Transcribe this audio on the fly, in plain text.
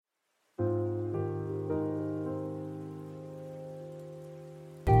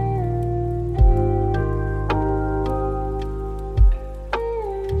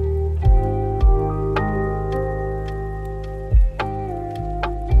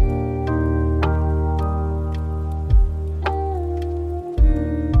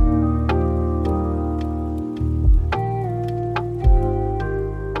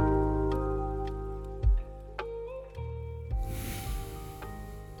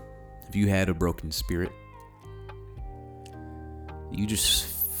Have you had a broken spirit? You just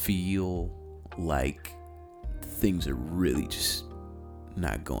feel like things are really just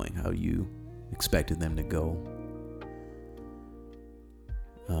not going how you expected them to go.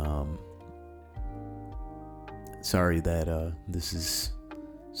 Sorry that this is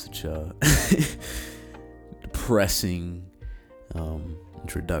such a depressing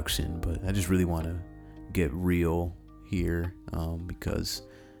introduction, but I just really want to get real here because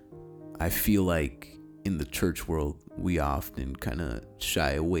I feel like in the church world we often kind of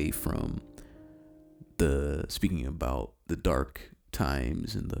shy away from speaking about the dark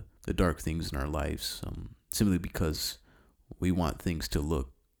times and the dark things in our lives, simply because we want things to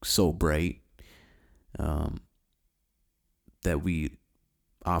look so bright that we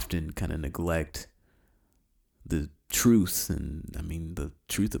often kind of neglect the truth, and I mean the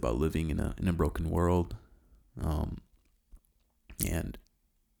truth about living in a broken world. And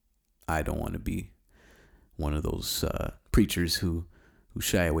I don't want to be one of those preachers who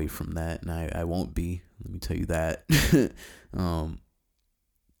shy away from that, and I won't be. Let me tell you that.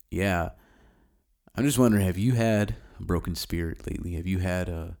 Yeah, I'm just wondering: have you had a broken spirit lately? Have you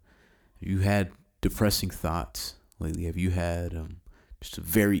had depressing thoughts lately? Have you had just a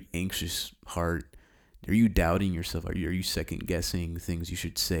very anxious heart? Are you doubting yourself? Are you second guessing things you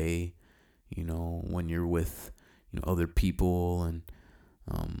should say? When you're with other people, and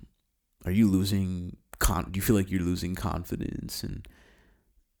are you losing? Do you feel like you're losing confidence, and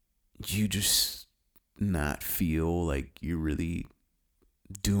do you just not feel like you're really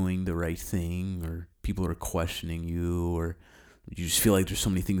doing the right thing, or people are questioning you, or you just feel like there's so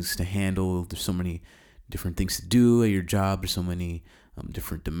many things to handle, there's so many different things to do at your job, there's so many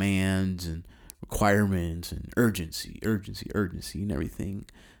different demands and requirements and urgency and everything?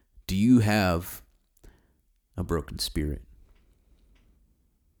 Do you have a broken spirit?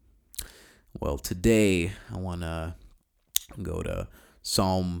 Well, today I want to go to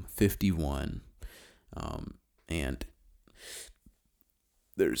Psalm 51, and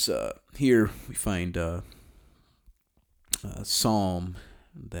there's here we find a psalm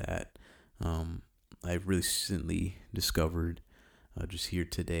that I've recently discovered just here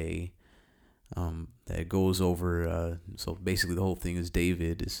today, that goes over. So basically, the whole thing is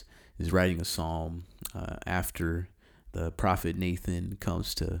David is writing a psalm after the prophet Nathan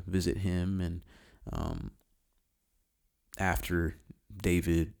comes to visit him, and after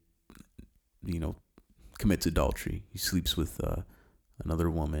David, commits adultery. He sleeps with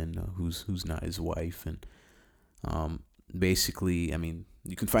another woman who's not his wife, and basically, I mean,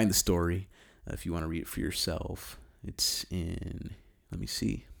 you can find the story if you want to read it for yourself. It's in. Let me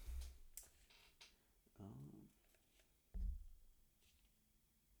see.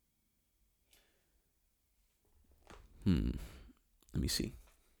 Let me see.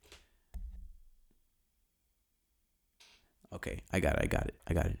 Okay, I got it.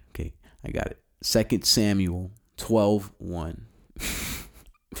 Okay, I got it. 2 Samuel 12:1.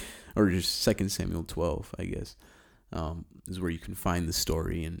 Or just 2 Samuel 12, I guess, is where you can find the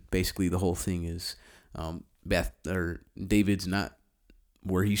story. And basically the whole thing is David's not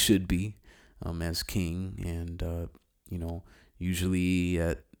where he should be as king. And, usually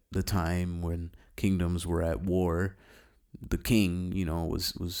at the time when kingdoms were at war, the king,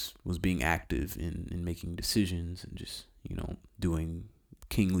 was being active in making decisions and just, doing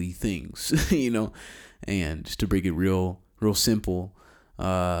kingly things, and just to break it real simple,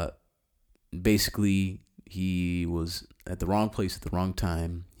 basically he was at the wrong place at the wrong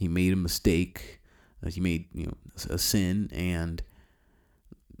time. He made a mistake. He made, a sin, and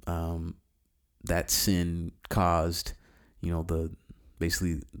that sin caused, the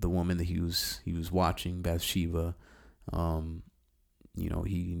woman that he was watching, Bathsheba,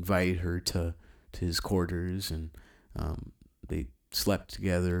 he invited her to his quarters, and they slept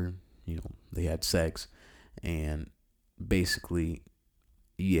together, they had sex, and basically,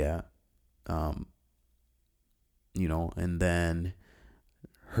 yeah, and then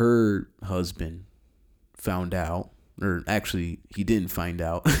her husband found out, or actually he didn't find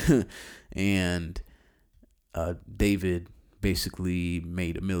out, and David basically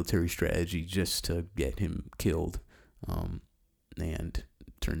made a military strategy just to get him killed, and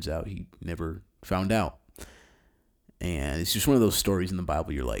turns out he never found out. And it's just one of those stories in the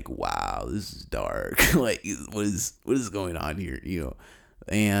Bible. You're like, wow, this is dark. Like, what is going on here?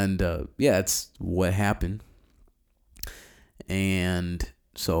 And it's what happened. And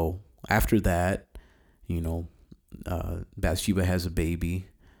so after that, Bathsheba has a baby.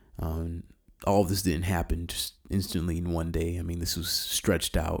 All of this didn't happen just instantly in one day. I mean, this was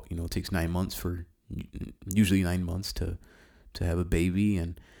stretched out. It takes usually 9 months to have a baby,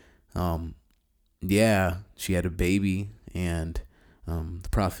 and Um, yeah, she had a baby, and the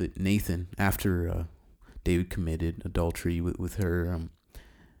prophet Nathan, after David committed adultery with her,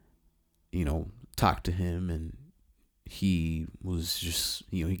 talked to him, and he was just,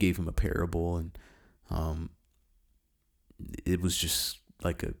 he gave him a parable, and um, it was just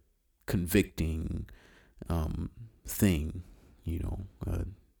like a convicting thing, you know,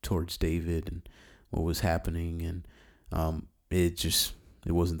 towards David and what was happening, and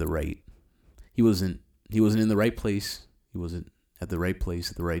it wasn't the right. He wasn't in the right place. He wasn't at the right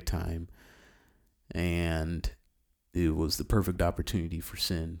place at the right time, and it was the perfect opportunity for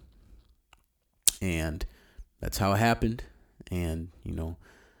sin, and that's how it happened. And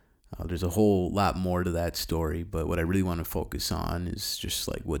there's a whole lot more to that story, but what I really want to focus on is just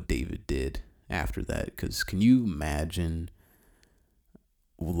like what David did after that. Because can you imagine,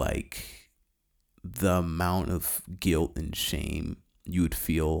 like, the amount of guilt and shame you would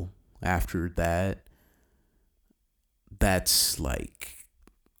feel after that? That's like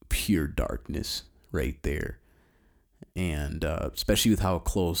pure darkness right there. And especially with how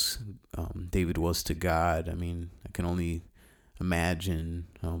close David was to God. I mean, I can only imagine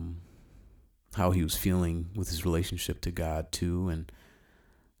how he was feeling with his relationship to God too. And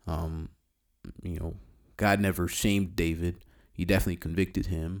um, God never shamed David. He definitely convicted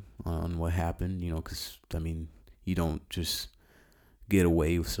him on what happened. Because I mean, you don't just get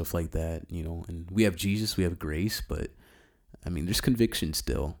away with stuff like that. And we have Jesus, we have grace, but I mean, there's conviction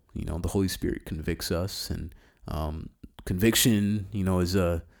still. The Holy Spirit convicts us, and conviction, is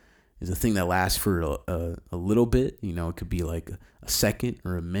a thing that lasts for a little bit. It could be like a second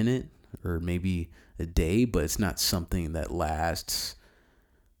or a minute or maybe a day, but it's not something that lasts,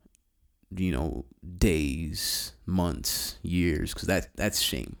 days, months, years, because that's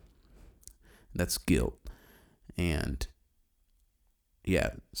shame. That's guilt. And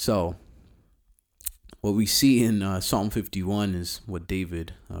yeah, so what we see in Psalm 51 is what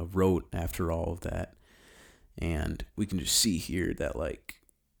David wrote after all of that. And we can just see here that, like,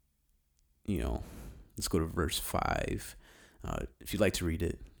 let's go to verse 5. If you'd like to read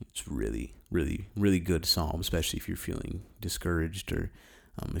it, it's really, really, really good psalm, especially if you're feeling discouraged, or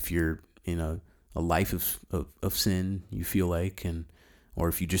if you're in a life of sin, you feel like, or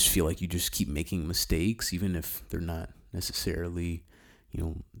if you just feel like you just keep making mistakes, even if they're not necessarily,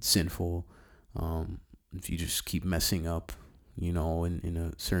 sinful. If you just keep messing up, in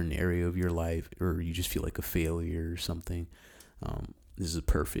a certain area of your life, or you just feel like a failure or something, this is a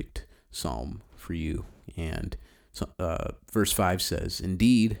perfect psalm for you. And so, verse 5 says,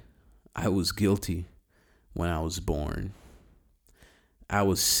 "Indeed, I was guilty when I was born. I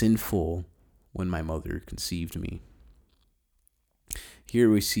was sinful when my mother conceived me." Here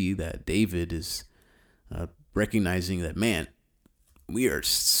we see that David is recognizing that, man, we are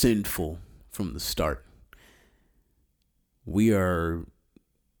sinful from the start. We are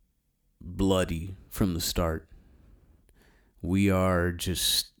bloody from the start. We are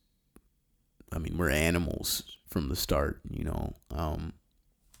just, we're animals from the start,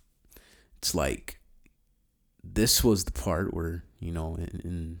 It's like, this was the part where,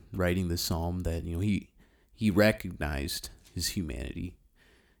 in writing the psalm, that, he recognized his humanity.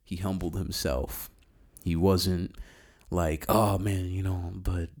 He humbled himself. He wasn't like, oh man,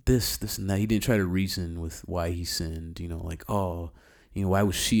 but this and that. He didn't try to reason with why he sinned, like, oh, why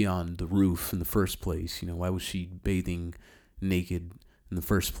was she on the roof in the first place? Why was she bathing naked in the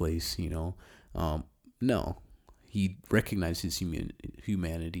first place? No, he recognized his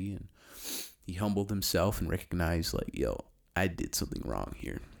humanity, and he humbled himself and recognized, like, yo, I did something wrong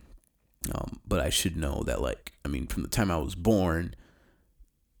here. But I should know that, like, from the time I was born,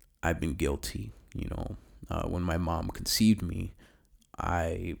 I've been guilty. When my mom conceived me,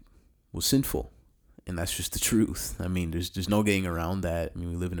 I was sinful, and that's just the truth. There's no getting around that. We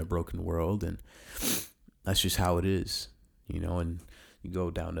live in a broken world, and that's just how it is. And you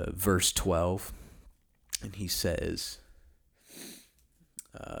go down to verse 12, and he says,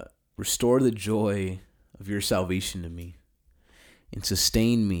 "Restore the joy of your salvation to me, and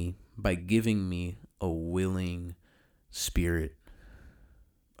sustain me by giving me a willing spirit."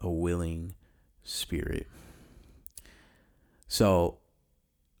 A willing spirit. So,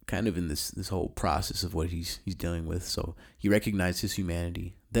 kind of in this whole process of what he's dealing with. So he recognized his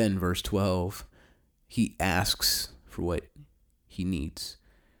humanity. Then verse 12, he asks for what he needs.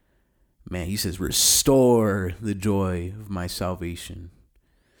 Man, he says, "Restore the joy of my salvation,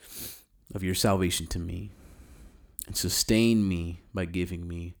 of your salvation to me, and sustain me by giving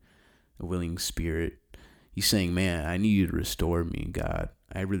me a willing spirit." He's saying, man, I need you to restore me, God.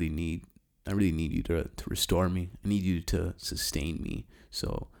 I really need you to restore me. I need you to sustain me.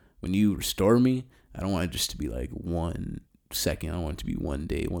 So when you restore me, I don't want it just to be like 1 second. I don't want it to be 1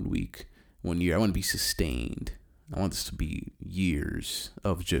 day, 1 week, 1 year. I want to be sustained. I want this to be years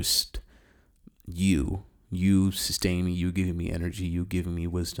of just you sustaining me, you giving me energy, you giving me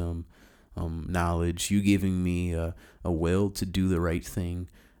wisdom, knowledge, you giving me a will to do the right thing.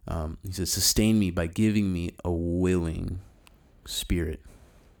 He says, sustain me by giving me a willing spirit.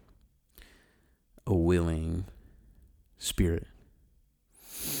 A willing spirit.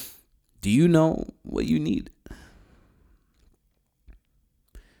 Do you know what you need?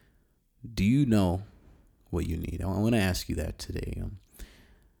 Do you know what you need? I want to ask you that today.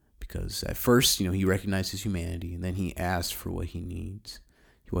 Because at first, he recognized his humanity, and then he asked for what he needed.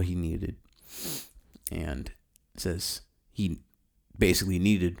 And it says he basically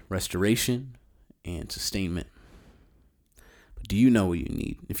needed restoration and sustainment. But do you know what you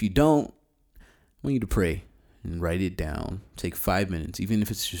need? If you don't, I want you to pray and write it down. Take 5 minutes, even if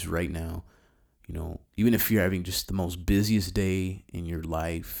it's just right now. Even if you're having just the most busiest day in your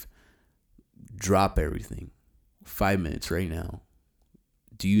life, drop everything. 5 minutes right now.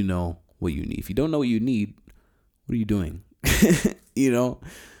 Do you know what you need? If you don't know what you need, what are you doing? If you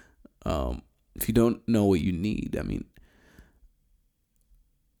don't know what you need,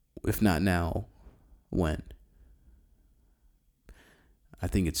 if not now, when? I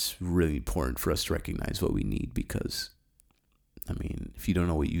think it's really important for us to recognize what we need, because, if you don't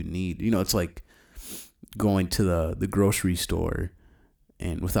know what you need, it's like going to the grocery store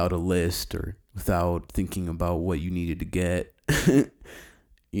and without a list or without thinking about what you needed to get.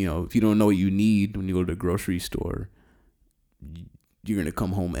 If you don't know what you need when you go to the grocery store, you're going to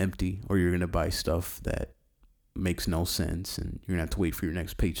come home empty, or you're going to buy stuff that makes no sense, and you're going to have to wait for your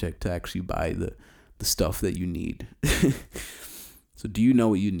next paycheck to actually buy the stuff that you need. So do you know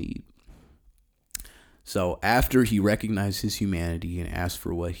what you need? So after he recognized his humanity and asked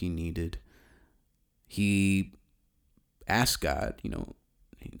for what he needed, he asked God,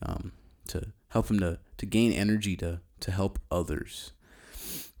 to help him to gain energy to help others.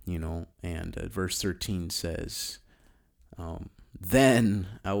 And verse 13 says, then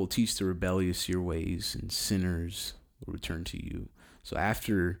I will teach the rebellious your ways, and sinners will return to you. So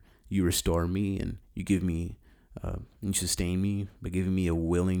after you restore me and you give me, you sustain me by giving me a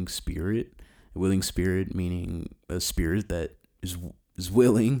willing spirit meaning a spirit that is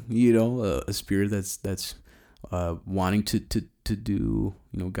willing, a spirit that's wanting to do,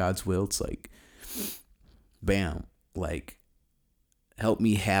 God's will. It's like, bam, like, help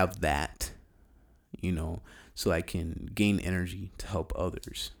me have that, so I can gain energy to help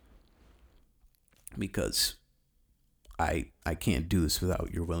others, because I can't do this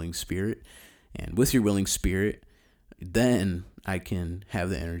without your willing spirit. And with your willing spirit, then I can have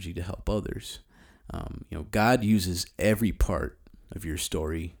the energy to help others. God uses every part of your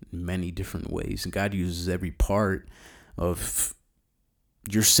story in many different ways, and God uses every part of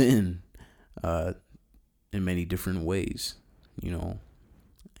your sin in many different ways,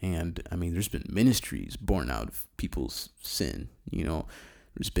 And there's been ministries born out of people's sin.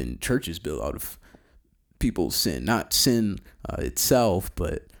 There's been churches built out of people's sin, not sin itself,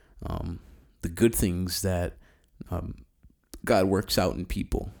 but the good things that God works out in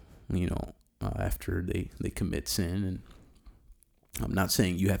people, after they commit sin. And I'm not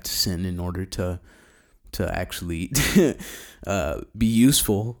saying you have to sin in order to actually be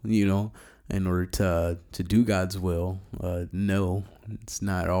useful, in order to do God's will. No, it's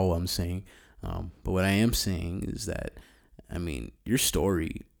not all I'm saying. But what I am saying is that, your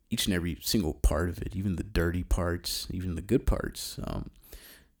story, each and every single part of it, even the dirty parts, even the good parts,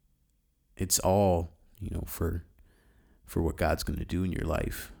 it's all, for what God's going to do in your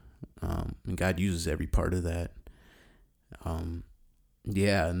life. And God uses every part of that. And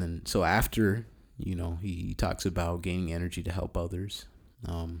then, so after, he talks about gaining energy to help others.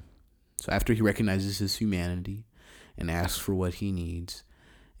 So after he recognizes his humanity and asks for what he needs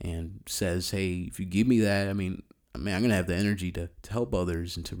and says, hey, if you give me that, I'm going to have the energy to help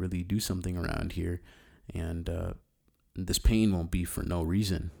others and to really do something around here. And this pain won't be for no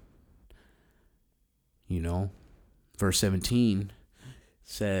reason. Verse 17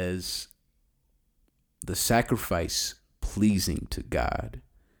 says, the sacrifice pleasing to God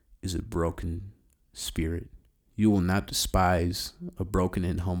is a broken spirit. You will not despise a broken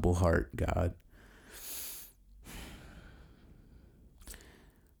and humble heart, God.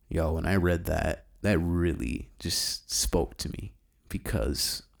 When I read that really just spoke to me,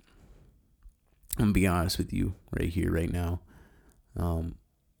 because I'm going to be honest with you right here, right now.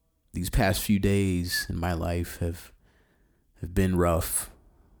 These past few days in my life have been rough.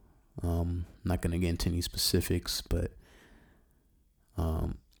 I'm not going to get into any specifics, but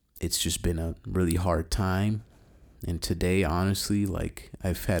it's just been a really hard time. And today, honestly, like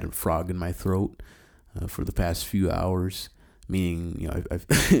I've had a frog in my throat for the past few hours. Meaning, I've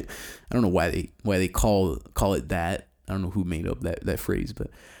I don't know why they call it that. I don't know who made up that phrase, but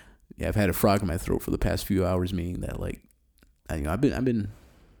yeah, I've had a frog in my throat for the past few hours. Meaning that, like, I've been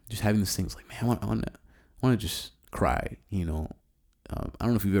just having this thing. It's like, man, I want to just cry. I don't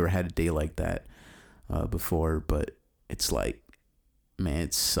know if you've ever had a day like that before, but it's like, man,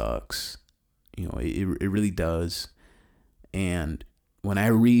 it sucks. It really does. And when I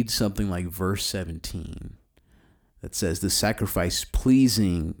read something like verse 17 that says the sacrifice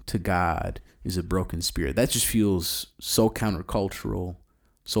pleasing to God is a broken spirit, that just feels so countercultural,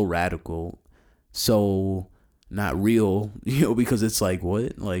 so radical, so not real, because it's like,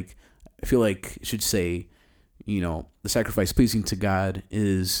 what? Like, I feel like it should say, the sacrifice pleasing to God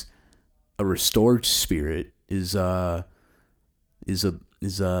is a restored spirit, is a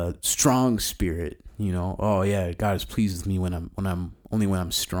strong spirit. Oh yeah, God is pleased with me when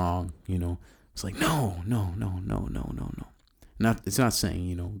I'm strong. It's like, no. It's not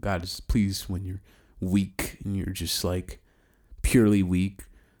saying, God is pleased when you're weak and you're just like purely weak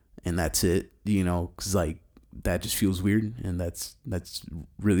and that's it, cause like that just feels weird, and that's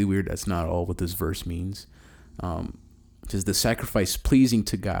really weird. That's not all what this verse means. Because the sacrifice pleasing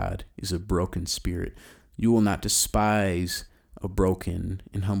to God is a broken spirit. You will not despise a broken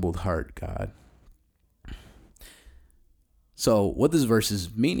and humbled heart, God. So what this verse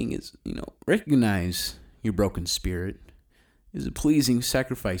is meaning is, recognize your broken spirit is a pleasing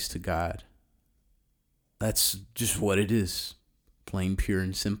sacrifice to God. That's just what it is, plain, pure,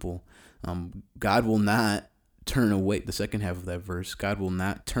 and simple. God will not turn away, the second half of that verse, God will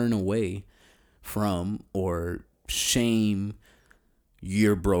not turn away from or shame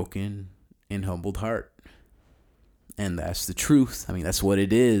your broken and humbled heart. And that's the truth. I mean, that's what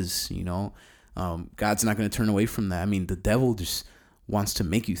it is, God's not going to turn away from that. I mean, the devil just wants to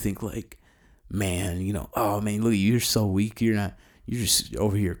make you think like, man, oh man, look, you're so weak. You're just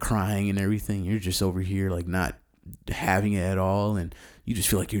over here crying and everything. You're just over here like not having it at all. And you just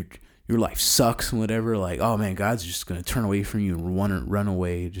feel like your life sucks and whatever. Like, oh man, God's just going to turn away from you and want to run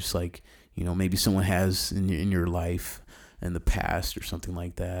away. Just like, maybe someone has in your life in the past or something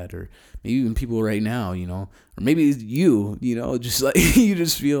like that, or maybe even people right now, or maybe you, just like you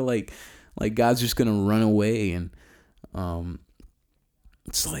just feel like God's just gonna run away, and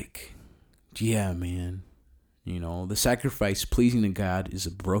it's like, yeah, man, the sacrifice pleasing to God is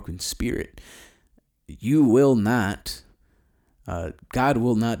a broken spirit. You will not, God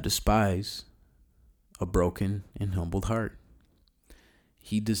will not despise a broken and humbled heart.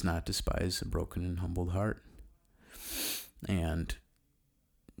 He does not despise a broken and humbled heart. And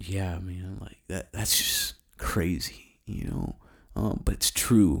yeah, man, like that's just crazy, but it's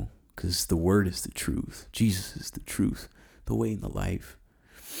true, because the word is the truth. Jesus is the truth, the way, and the life.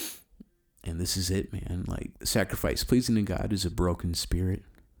 And this is it, man. Like, the sacrifice pleasing to God is a broken spirit.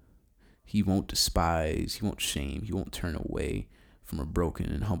 He won't despise, he won't shame, he won't turn away from a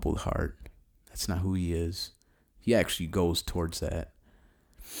broken and humbled heart. That's not who he is. He actually goes towards that.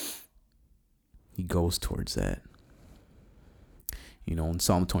 He goes towards that. In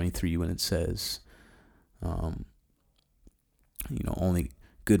Psalm 23, when it says, only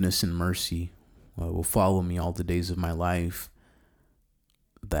goodness and mercy will follow me all the days of my life.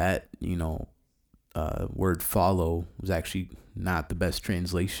 That, word follow was actually not the best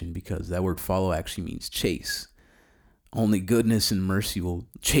translation, because that word follow actually means chase. Only goodness and mercy will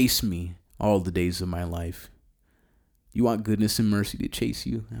chase me all the days of my life. You want goodness and mercy to chase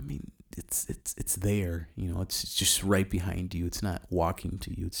you? I mean, it's there, it's just right behind you. It's not walking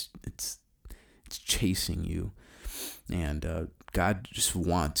to you. It's chasing you. And God just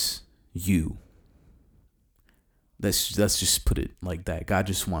wants you. Let's just put it like that. God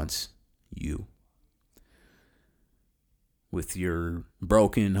just wants you. With your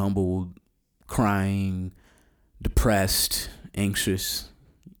broken, humbled, crying, depressed, anxious,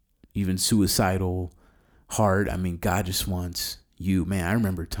 even suicidal heart. I mean, God just wants you. Man, I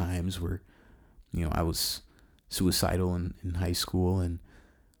remember times where, I was suicidal in high school, and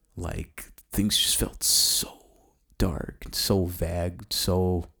like things just felt so dark and so vague,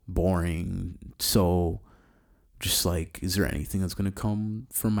 so boring, so just like, is there anything that's going to come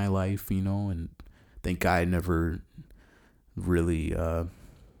from my life, and thank God I never really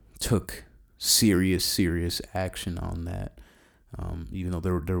took serious action on that, even though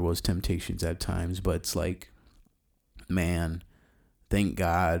there was temptations at times. But it's like, man, thank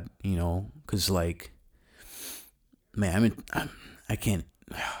God, because like, man, I can't,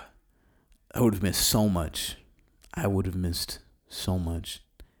 I would have missed so much.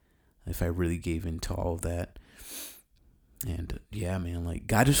 if I really gave into all of that. And yeah, man, like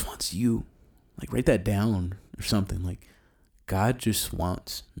God just wants you. Like write that down or something. Like God just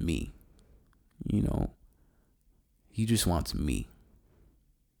wants me. You know, he just wants me.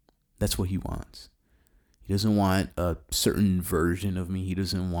 That's what he wants. He doesn't want a certain version of me. He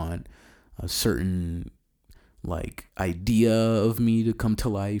doesn't want a certain like idea of me to come to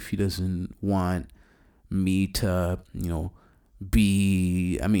life. He doesn't want me to,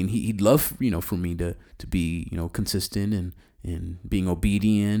 be, I mean, he'd love, for me to be, consistent and being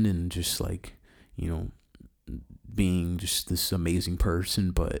obedient and just like, being just this amazing person.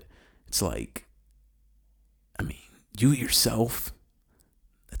 But it's like, I mean, you yourself,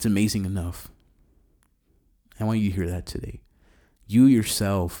 that's amazing enough. I want you to hear that today. You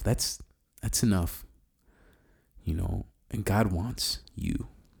yourself, that's enough. And God wants you.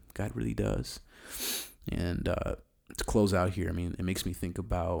 God really does. And to close out here, I mean, it makes me think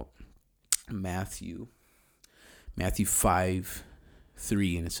about Matthew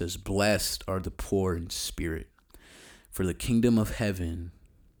 5:3, and it says, "Blessed are the poor in spirit, for the kingdom of heaven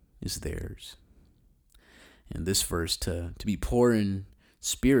is theirs." And this verse, to be poor in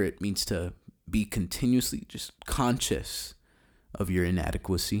spirit means to be continuously just conscious of your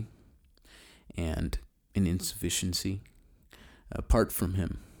inadequacy and an insufficiency apart from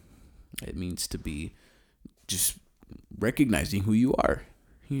him. It means to be just recognizing who you are,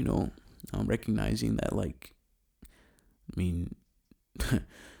 recognizing that, like, I mean, there's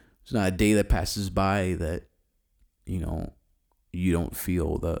not a day that passes by that, you don't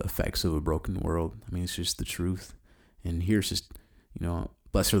feel the effects of a broken world. I mean, it's just the truth. And here's just,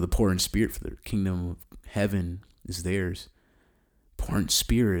 blessed are the poor in spirit, for the kingdom of heaven is theirs. Poor in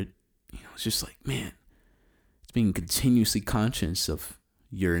spirit, it's just like, man, it's being continuously conscious of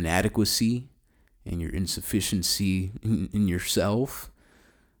your inadequacy and your insufficiency in yourself.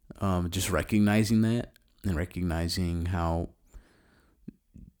 Just recognizing that and recognizing how,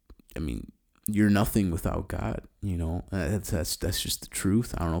 I mean, you're nothing without God. That's just the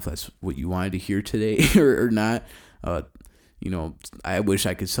truth. I don't know if that's what you wanted to hear today or not. I wish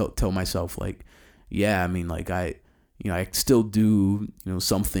I could tell myself, like, yeah, I mean, like I still do,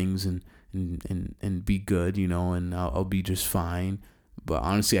 some things and be good, and I'll be just fine. But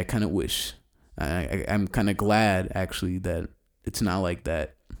honestly, I kind of wish, I'm kind of glad actually that it's not like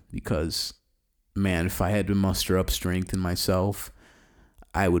that, because man, if I had to muster up strength in myself,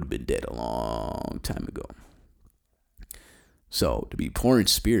 I would have been dead a long time ago. So to be poor in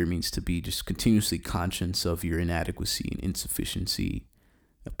spirit means to be just continuously conscious of your inadequacy and insufficiency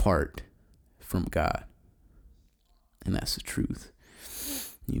apart from God. And that's the truth.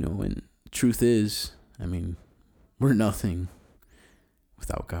 And the truth is, I mean, we're nothing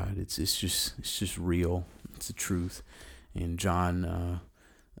without God. It's just real. It's the truth. In John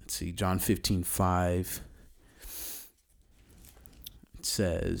 15:5, it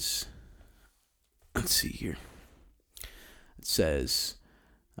says, it says,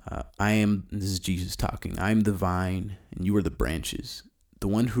 this is Jesus talking, "I am the vine and you are the branches. The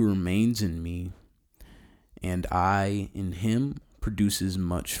one who remains in me and I in him produces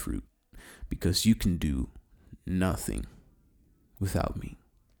much fruit, because you can do nothing without me.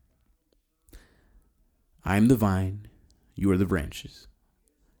 I am the vine, you are the branches.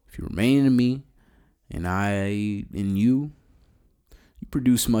 If you remain in me and I in you, you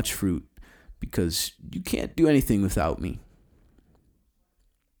produce much fruit, because you can't do anything without me."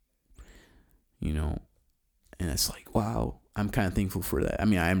 And it's like, wow, I'm kind of thankful for that. I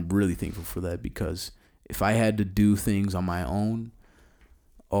mean, I'm really thankful for that, because if I had to do things on my own,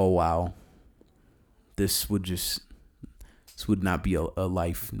 oh wow, this would not be a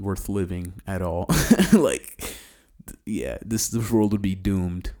life worth living at all. Like, yeah, this world would be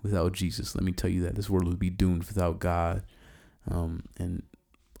doomed without Jesus. Let me tell you that. This world would be doomed without God, and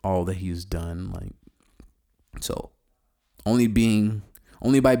all that he has done. Like, so only by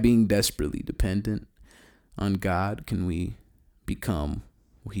being desperately dependent on God can we become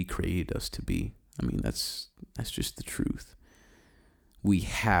what he created us to be. I mean, that's just the truth. We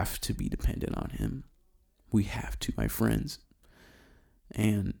have to be dependent on him. We have to, my friends.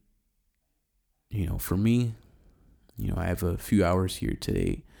 And, for me, I have a few hours here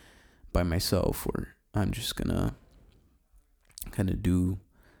today by myself where I'm just going to kind of do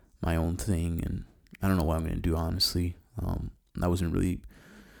my own thing. And I don't know what I'm going to do, honestly. I wasn't really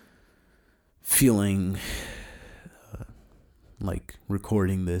feeling like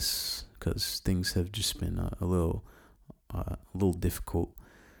recording this, because things have just been a little difficult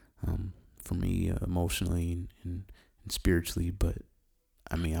for me emotionally and spiritually. But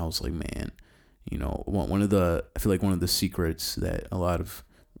I mean, I was like, man, I feel like one of the secrets that a lot of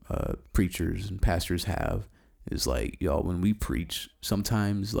preachers and pastors have is like, y'all, when we preach,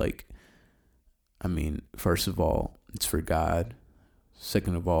 sometimes, like, I mean, first of all, it's for God.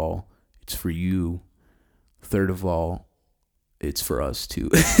 Second of all, it's for you. Third of all, it's for us too.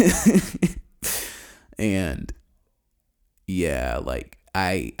 And yeah, like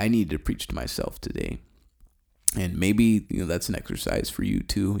I need to preach to myself today. And maybe, that's an exercise for you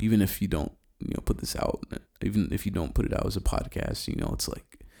too, even if you don't, put this out, even if you don't put it out as a podcast, it's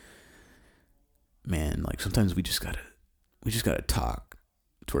like, man, like sometimes we just gotta talk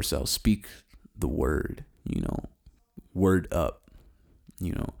to ourselves, speak the word, word up,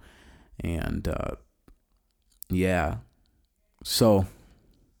 you know, and yeah. So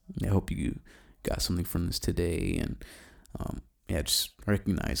I hope you got something from this today, and yeah, just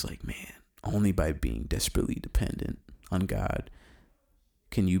recognize, like, man, only by being desperately dependent on God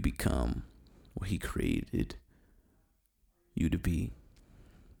can you become what He created you to be.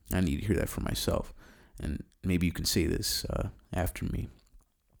 I need to hear that for myself, and maybe you can say this after me.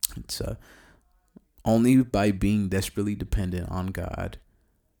 It's only by being desperately dependent on God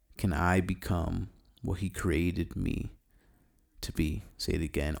can I become what He created me to be. Say it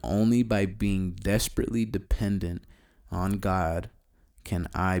again. Only by being desperately dependent on God can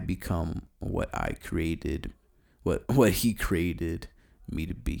I become what He created me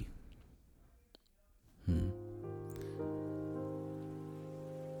to be.